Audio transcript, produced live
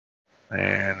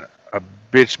and a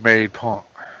bitch-made punk.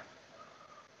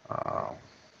 Um,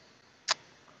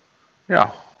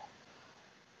 yeah,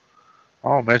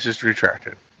 all message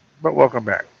retracted. But welcome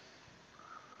back.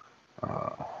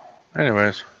 Uh,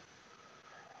 anyways,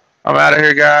 I'm out of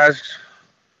here, guys.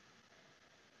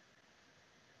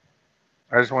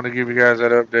 I just want to give you guys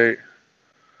that update.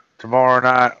 Tomorrow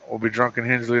night will be Drunken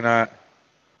Hensley night.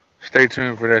 Stay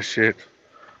tuned for that shit.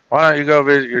 Why don't you go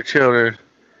visit your children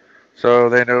so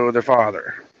they know their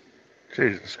father?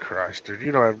 Jesus Christ, dude.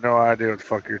 You don't have no idea what the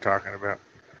fuck you're talking about.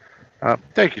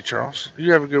 Thank you, Charles.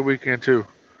 You have a good weekend, too.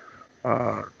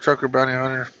 Trucker Bounty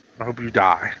Hunter, I hope you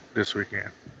die this weekend.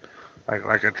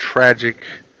 Like a tragic,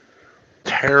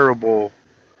 terrible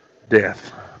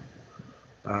death.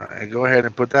 And go ahead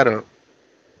and put that up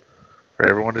for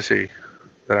everyone to see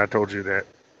that I told you that.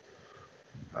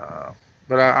 Uh,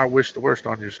 but I wish the worst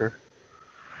on you, sir.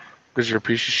 Because you're a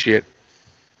piece of shit.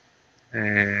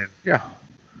 And yeah,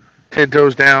 10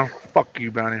 toes down. Fuck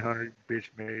you, Bounty Hunter, you bitch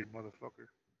made motherfucker.